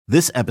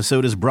This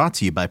episode is brought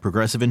to you by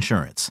Progressive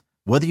Insurance.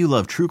 Whether you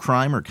love true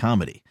crime or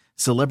comedy,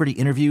 celebrity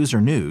interviews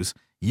or news,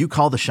 you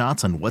call the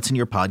shots on what's in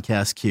your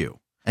podcast queue.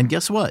 And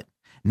guess what?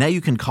 Now you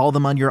can call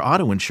them on your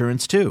auto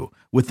insurance too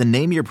with the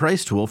Name Your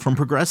Price tool from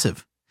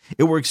Progressive.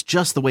 It works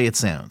just the way it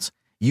sounds.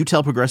 You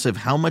tell Progressive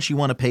how much you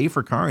want to pay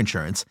for car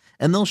insurance,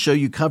 and they'll show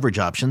you coverage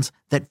options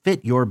that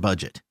fit your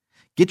budget.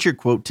 Get your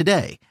quote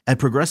today at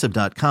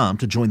Progressive.com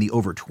to join the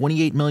over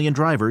 28 million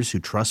drivers who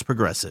trust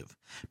Progressive.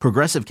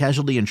 Progressive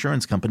Casualty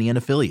Insurance Company and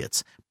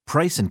Affiliates.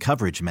 Price and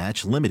coverage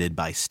match limited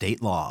by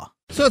state law.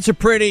 So it's a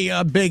pretty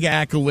big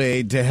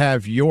accolade to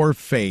have your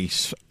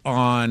face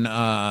on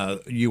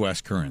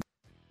U.S. currency.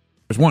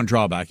 There's one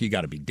drawback. You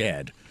got to be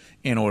dead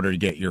in order to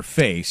get your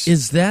face on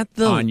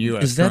U.S.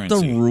 currency. Is that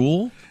the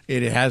rule?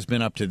 It has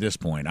been up to this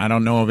point. I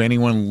don't know of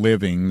anyone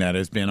living that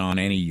has been on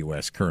any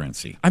U.S.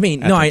 currency. I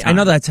mean, no, I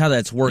know that's how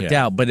that's worked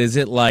out, but is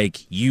it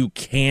like you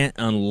can't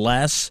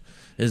unless...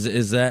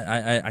 Is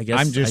that, I guess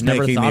I'm just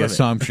making the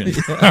assumption.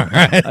 All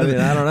right. I mean,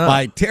 I don't know.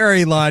 By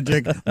Terry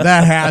logic,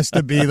 that has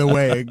to be the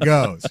way it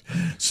goes.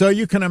 So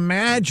you can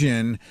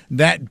imagine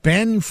that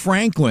Ben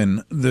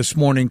Franklin this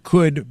morning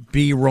could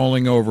be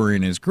rolling over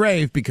in his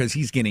grave because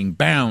he's getting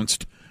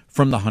bounced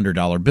from the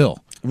 $100 bill.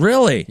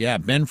 Really? Yeah,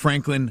 Ben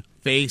Franklin,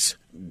 face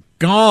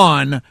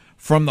gone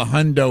from the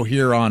hundo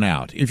here on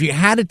out. If you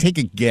had to take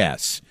a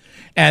guess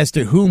as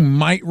to who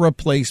might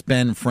replace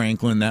Ben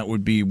Franklin that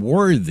would be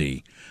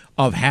worthy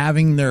of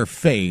having their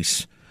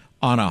face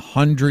on a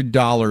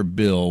 $100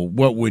 bill,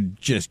 what would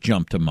just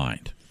jump to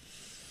mind?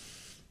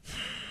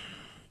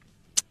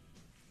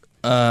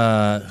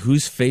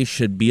 Whose face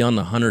should be on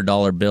the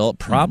 $100 bill?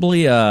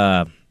 Probably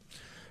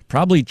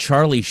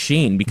Charlie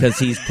Sheen, because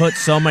he's put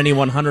so many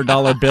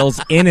 $100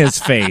 bills in his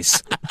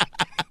face.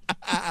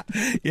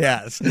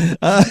 Yes,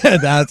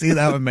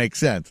 that would make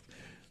sense.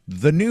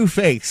 The new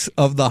face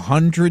of the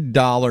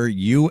 $100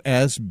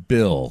 U.S.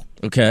 bill.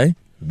 Okay.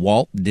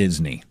 Walt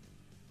Disney.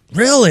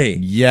 Really?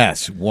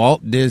 Yes,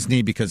 Walt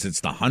Disney, because it's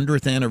the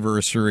 100th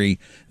anniversary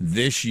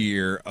this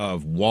year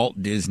of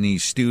Walt Disney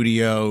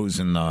Studios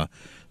and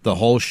the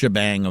whole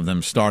shebang of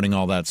them starting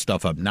all that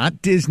stuff up.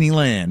 Not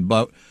Disneyland,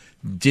 but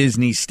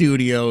Disney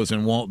Studios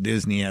and Walt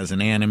Disney as an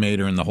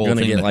animator and the whole thing.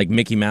 Going to get like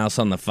Mickey Mouse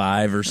on the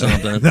 5 or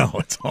something? No,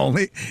 it's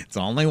only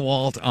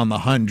Walt on the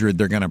 100.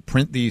 They're going to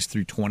print these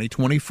through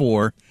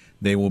 2024.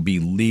 They will be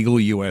legal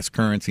U.S.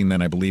 currency, and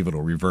then I believe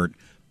it'll revert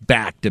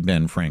back to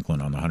Ben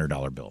Franklin on the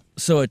 $100 bill.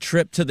 So a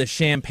trip to the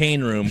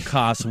champagne room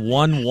costs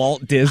one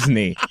Walt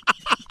Disney.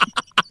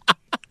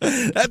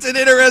 That's an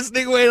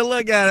interesting way to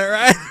look at it,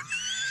 right?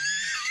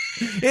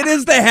 It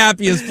is the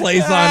happiest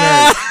place on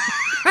earth.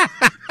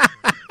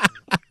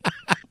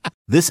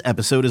 This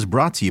episode is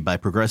brought to you by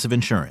Progressive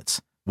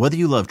Insurance. Whether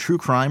you love true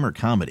crime or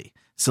comedy,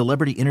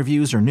 celebrity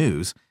interviews or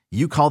news,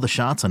 you call the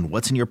shots on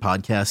what's in your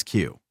podcast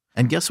queue.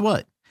 And guess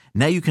what?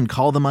 Now you can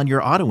call them on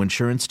your auto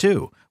insurance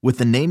too with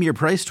the Name Your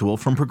Price tool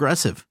from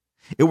Progressive.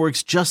 It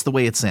works just the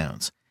way it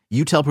sounds.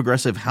 You tell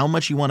Progressive how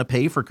much you want to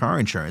pay for car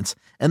insurance,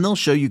 and they'll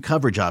show you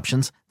coverage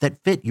options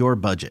that fit your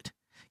budget.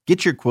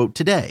 Get your quote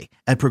today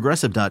at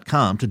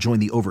Progressive.com to join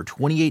the over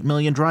 28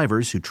 million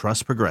drivers who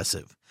trust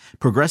Progressive.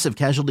 Progressive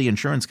Casualty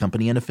Insurance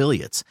Company and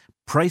Affiliates.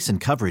 Price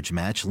and coverage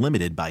match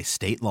limited by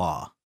state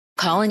law.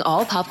 Calling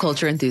all pop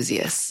culture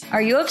enthusiasts.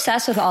 Are you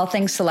obsessed with all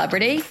things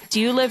celebrity?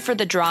 Do you live for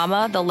the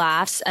drama, the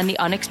laughs, and the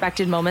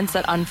unexpected moments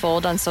that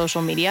unfold on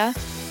social media?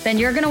 Then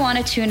you're going to want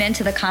to tune in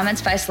to the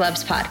Comments by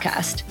Celebs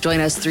podcast. Join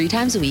us 3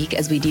 times a week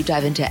as we deep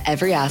dive into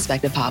every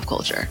aspect of pop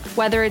culture.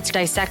 Whether it's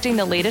dissecting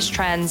the latest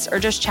trends or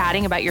just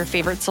chatting about your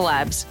favorite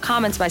celebs,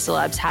 Comments by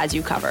Celebs has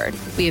you covered.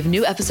 We have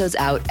new episodes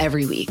out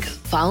every week.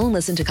 Follow and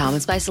listen to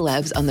Comments by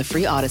Celebs on the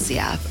free Odyssey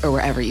app or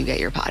wherever you get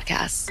your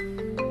podcasts.